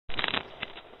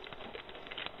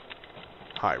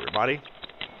Hi, everybody.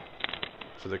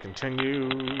 So the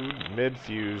continued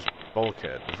mid-fuse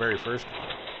bulkhead, the very first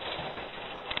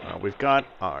one. We've got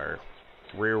our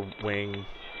rear wing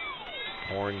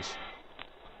horns,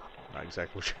 not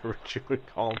exactly what you would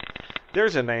call them.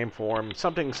 There's a name for them,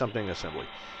 something assembly.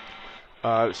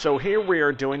 So here we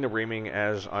are doing the reaming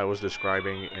as I was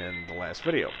describing in the last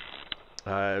video.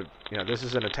 This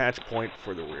is an attach point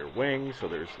for the rear wing, so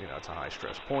there's, it's a high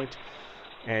stress point,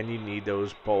 and you need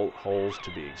those bolt holes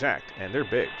to be exact, and they're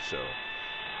big, so.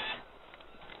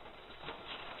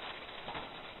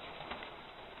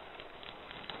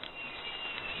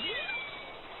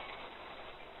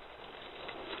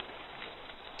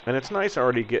 And it's nice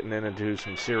already getting in and do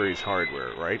some series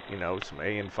hardware, right? Some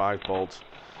AN5 bolts.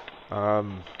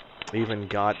 Even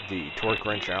got the torque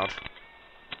wrench out.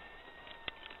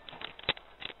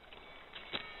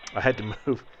 I had to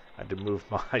move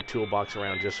my toolbox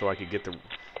around just so I could get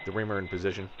the reamer in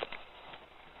position.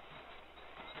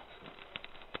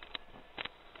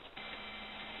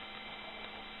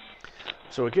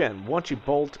 So again, once you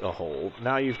bolt a hole,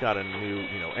 now you've got a new,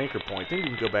 anchor point. Then you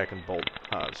can go back and bolt.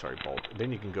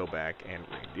 Then you can go back and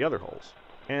ream the other holes,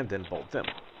 and then bolt them.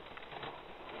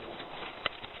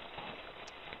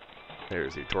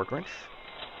 There's the torque wrench.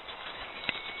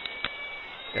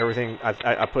 Everything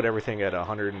I put everything at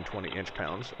 120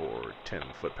 inch-pounds or 10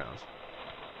 foot-pounds.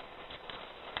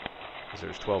 Because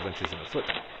there's 12 inches in a foot.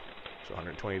 So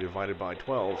 120 divided by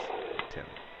 12, 10.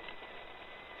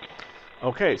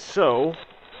 Okay, so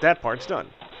that part's done.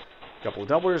 Couple of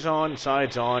doublers on,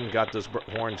 sides on, got those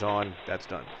horns on, that's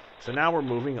done. So now we're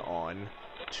moving on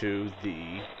to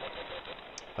the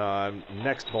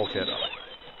next bulkhead up.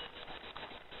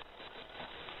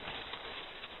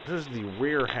 This is the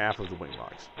rear half of the wing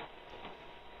box.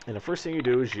 And the first thing you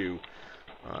do is you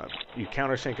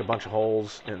countersink a bunch of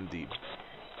holes in the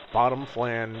bottom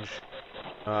flange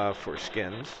for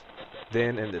skins.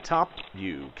 Then in the top,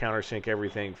 you countersink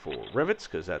everything for rivets,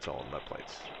 because that's all nut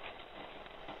plates.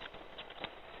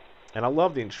 And I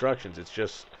love the instructions. It's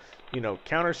just,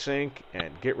 countersink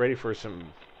and get ready for some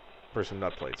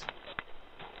nut plates.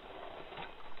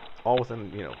 All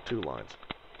within, 2 lines.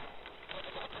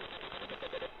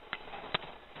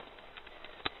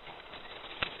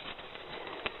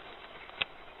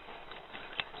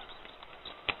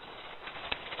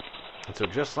 And so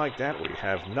just like that, we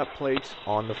have nut plates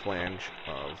on the flange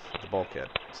of the bulkhead.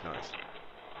 It's nice.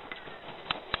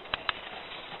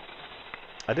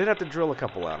 I did have to drill a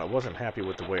couple out. I wasn't happy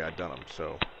with the way I'd done them,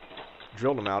 so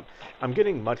drilled them out. I'm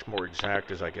getting much more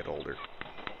exact as I get older,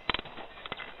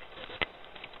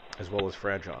 as well as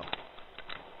fragile.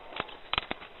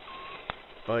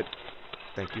 But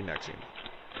thank you, Nexium.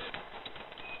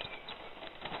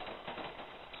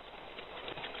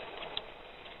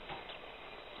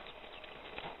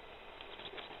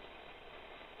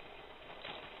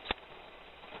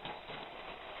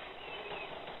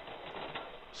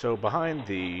 So behind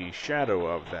the shadow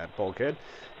of that bulkhead,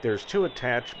 there's 2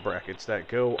 attached brackets that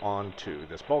go onto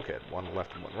this bulkhead, one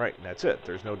left and one right, and that's it.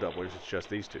 There's no doublers, it's just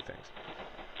these 2 things.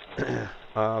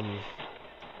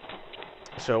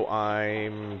 So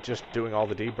I'm just doing all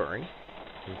the deburring,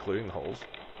 including the holes.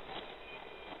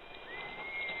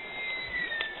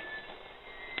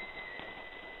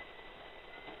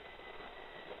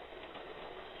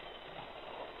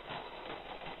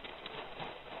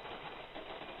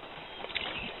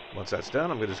 Once that's done,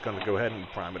 I'm just going to go ahead and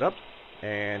prime it up,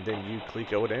 and then you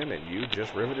Cleco it in, and you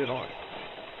just rivet it on.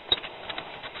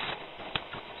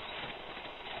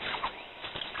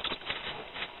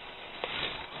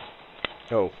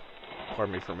 Oh,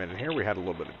 pardon me for a minute here. We had a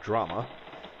little bit of drama.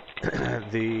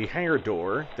 The hangar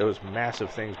door, those massive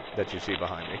things that you see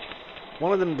behind me,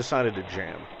 one of them decided to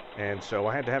jam, and so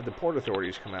I had to have the port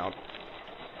authorities come out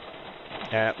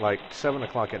at like 7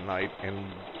 o'clock at night, and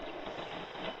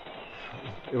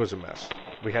it was a mess.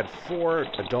 We had 4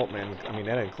 adult men,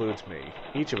 that includes me.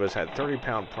 Each of us had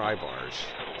 30-pound pry bars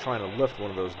trying to lift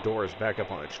one of those doors back up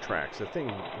on its tracks. The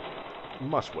thing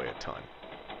must weigh a ton.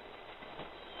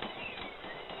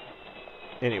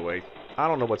 Anyway, I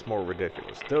don't know what's more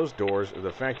ridiculous. Those doors or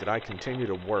the fact that I continue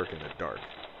to work in the dark.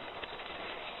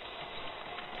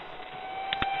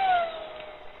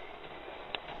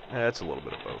 That's a little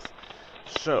bit of both.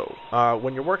 So,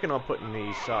 when you're working on putting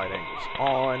these side angles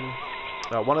on,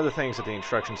 one of the things that the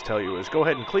instructions tell you is go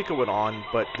ahead and Cleco it on,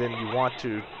 but then you want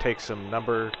to take some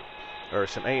some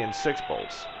AN6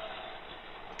 bolts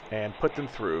and put them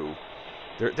through.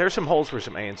 There's some holes for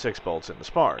some AN6 bolts in the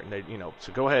spar, and they,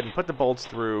 so go ahead and put the bolts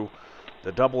through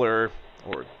the doubler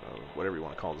or whatever you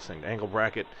want to call this thing, the angle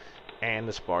bracket, and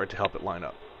the spar to help it line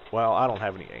up. Well, I don't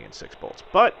have any AN6 bolts,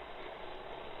 but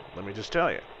let me just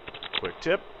tell you, quick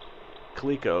tip,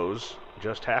 Clecos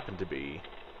just happen to be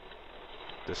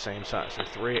the same size.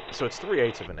 So it's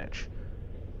 3/8 of an inch.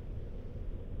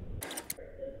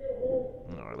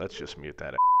 Alright, let's just mute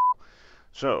that.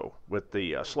 So, with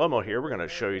the slow-mo here, we're going to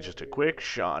show you just a quick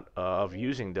shot of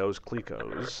using those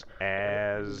Clecos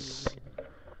as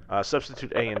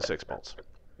substitute A and 6 bolts.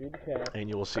 And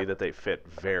you will see that they fit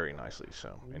very nicely.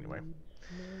 So, anyway,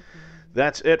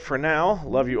 that's it for now.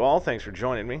 Love you all. Thanks for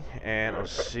joining me, and I'll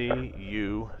see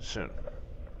you soon.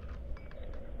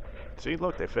 See,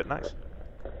 look, they fit nice.